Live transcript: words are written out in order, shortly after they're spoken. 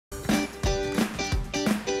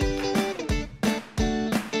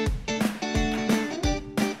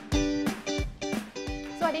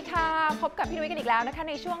พบกับพี่นุ้ยกันอีกแล้วนะคะ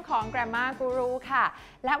ในช่วงของ Grammar Guru ค่ะ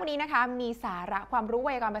และวันนี้นะคะมีสาระความรู้ไว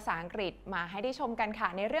ยากรณ์ภาษาอังกฤษมาให้ได้ชมกันค่ะ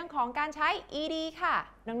ในเรื่องของการใช้ ed ค่ะ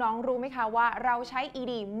น้องๆรู้ไหมคะว่าเราใช้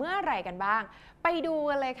ed เมื่อไหร่กันบ้างไปดู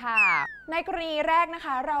กันเลยค่ะในกรณีแรกนะค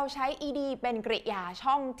ะเราใช้ ed เป็นกริยา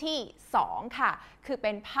ช่องที่2ค่ะคือเ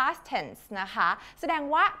ป็น past tense นะคะแสดง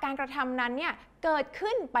ว่าการกระทำนั้นเนี่ยเกิด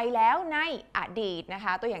ขึ้นไปแล้วในอดีตนะค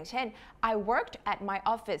ะตัวอย่างเช่น I worked at my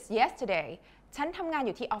office yesterday ฉันทำงานอ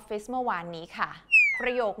ยู่ที่ออฟฟิศเมื่อวานนี้ค่ะปร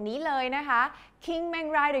ะโยคนี้เลยนะคะ King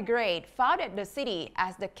Mengrai the Great founded the city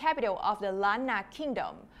as the capital of the Lanna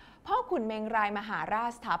Kingdom พ่อขุนเมงรายมหาราช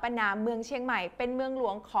สถาปนาเมืองเชียงใหม่เป็นเมืองหล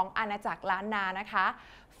วงของอาณาจักรล้านนานะคะ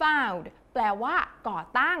found แปลว่าก่อ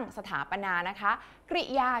ตั้งสถาปนานะคะกริ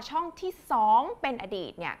ยาช่องที่2เป็นอดี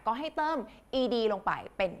ตเนี่ยก็ให้เติม ed ลงไป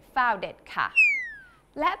เป็น founded ค่ะ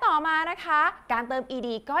และต่อมานะคะการเติม ed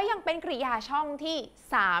ก็ยังเป็นกริยาช่องที่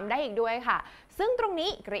3ได้อีกด้วยค่ะซึ่งตรงนี้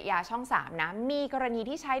กริยาช่อง3นะมีกรณี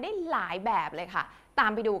ที่ใช้ได้หลายแบบเลยค่ะตา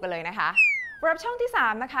มไปดูกันเลยนะคะverb ช่องที่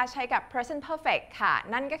3นะคะใช้กับ present perfect ค่ะ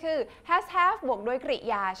นั่นก็คือ has have บวกด้วยกริ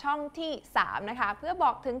ยาช่องที่3นะคะเพื่อบ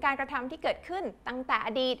อกถึงการกระทำที่เกิดขึ้นตั้งแต่อ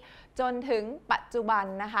ดีตจนถึงปัจจุบัน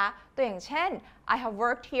นะคะตัวอย่างเช่น I have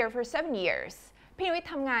worked here for 7 years พี่นุ้ย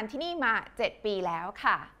ทำงานที่นี่มา7 ปีแล้ว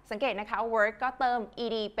ค่ะสังเกตนะคะ work ก็เติม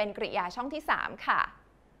ed เป็นกริยาช่องที่3ค่ะ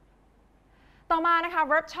ต่อมานะคะ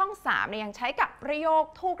verb ช่อง3เนี่ยยังใช้กับประโยค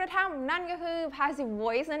ถูกกระทำนั่นก็คือ passive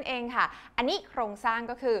voice นั่นเองค่ะอันนี้โครงสร้าง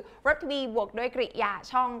ก็คือ verb to be บวกด้วยกริยา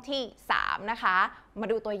ช่องที่3นะคะมา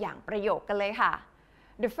ดูตัวอย่างประโยคกันเลยค่ะ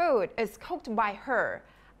The food is cooked by her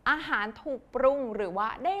อาหารถูกปรุงหรือว่า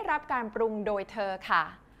ได้รับการปรุงโดยเธอค่ะ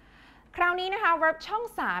คราวนี้นะคะ verb ช่อง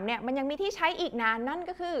3เนี่ยมันยังมีที่ใช้อีกนะนั่น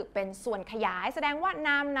ก็คือเป็นส่วนขยายแสดงว่าน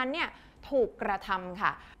ามนั้นเนี่ยถูกกระทำค่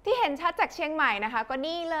ะที่เห็นชัดจากเชียงใหม่นะคะก็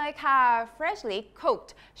นี่เลยค่ะ freshly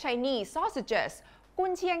cooked Chinese sausages กุ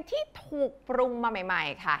นเชียงที่ถูกปรุงมาใหม่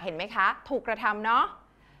ๆค่ะเห็นไหมคะถูกกระทำเนาะ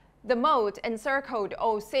The moat encircled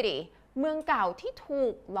old city เมืองเก่าที่ถู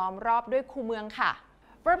กล้อมรอบด้วยคูเมืองค่ะ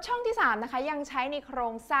verb ช่องที่3นะคะยังใช้ในโคร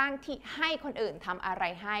งสร้างที่ให้คนอื่นทำอะไร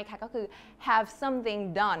ให้ค่ะก็คือ have something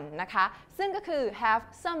done นะคะซึ่งก็คือ have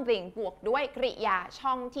something บวกด้วยกริยา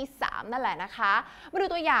ช่องที่3นั่นแหละนะคะมาดู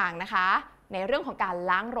ตัวอย่างนะคะในเรื่องของการ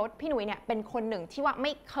ล้างรถพี่หนุ่ยเนี่ยเป็นคนหนึ่งที่ว่าไ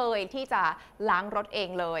ม่เคยที่จะล้างรถเอง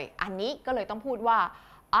เลยอันนี้ก็เลยต้องพูดว่า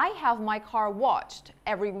I have my car washed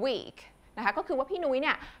every week นะคะก็คือว่าพี่นุ้ยเ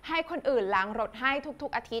นี่ยให้คนอื่นล้างรถให้ทุ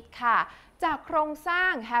กๆอาทิตย์ค่ะจากโครงสร้า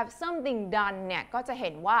ง have something done เนี่ยก็จะเห็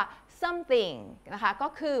นว่า something นะคะก็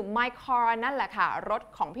คือ my car นั่นแหละค่ะรถ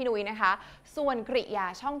ของพี่นุ้ยนะคะส่วนกริยา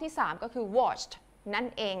ช่องที่3ก็คือ washed นั่น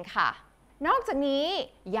เองค่ะนอกจากนี้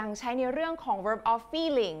ยังใช้ในเรื่องของ verb of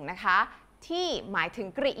feeling นะคะที่หมายถึง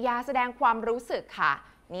กริยาแสดงความรู้สึกค่ะ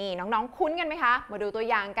นี่น้องๆคุ้นกันไหมคะมาดูตัว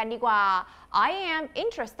อย่างกันดีกว่า I am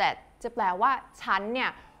interested จะแปลว่าฉันเนี่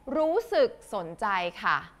ยรู้สึกสนใจ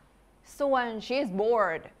ค่ะส่วน she is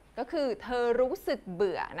bored ก็คือเธอรู้สึกเ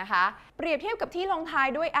บื่อนะคะเปรียบเทียบกับที่ลงท้าย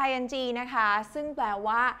ด้วย ing นะคะซึ่งแปล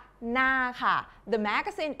ว่าน่าค่ะ The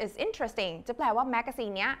magazine is interesting จะแปลว่าแมกกาซีน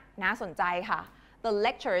เนี้ยน่าสนใจค่ะ The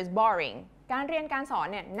lecture is boring การเรียนการสอน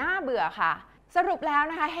เนี่ยน่าเบื่อค่ะสรุปแล้ว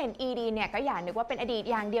นะคะเห็น ed เนี่ยก็อย่านึกว่าเป็นอดีต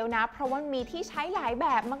อย่างเดียวนะเพราะว่ามีที่ใช้หลายแบ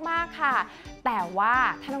บมากๆค่ะแต่ว่า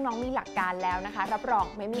ถ้าน้องๆมีหลักการแล้วนะคะรับรอง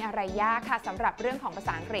ไม่มีอะไรยากค่ะสำหรับเรื่องของภาษ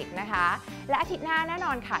าอังกฤษนะคะและอาทิตย์หน้าแน่น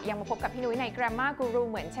อนค่ะยังมาพบกับพี่นุ้ยใน Grammar Guru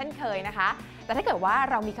เหมือนเช่นเคยนะคะแต่ถ้าเกิดว่า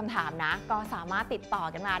เรามีคำถามนะก็สามารถติดต่อ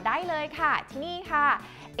กันมาได้เลยค่ะที่นี่ค่ะ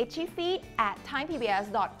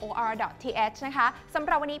itchyfeet@thaipbs.or.th นะคะสำห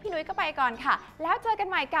รับวันนี้พี่นุ้ยก็ไปก่อนค่ะแล้วเจอกัน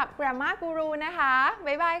ใหม่กับ Grammar Guru นะคะ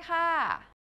บ๊ายบายค่ะ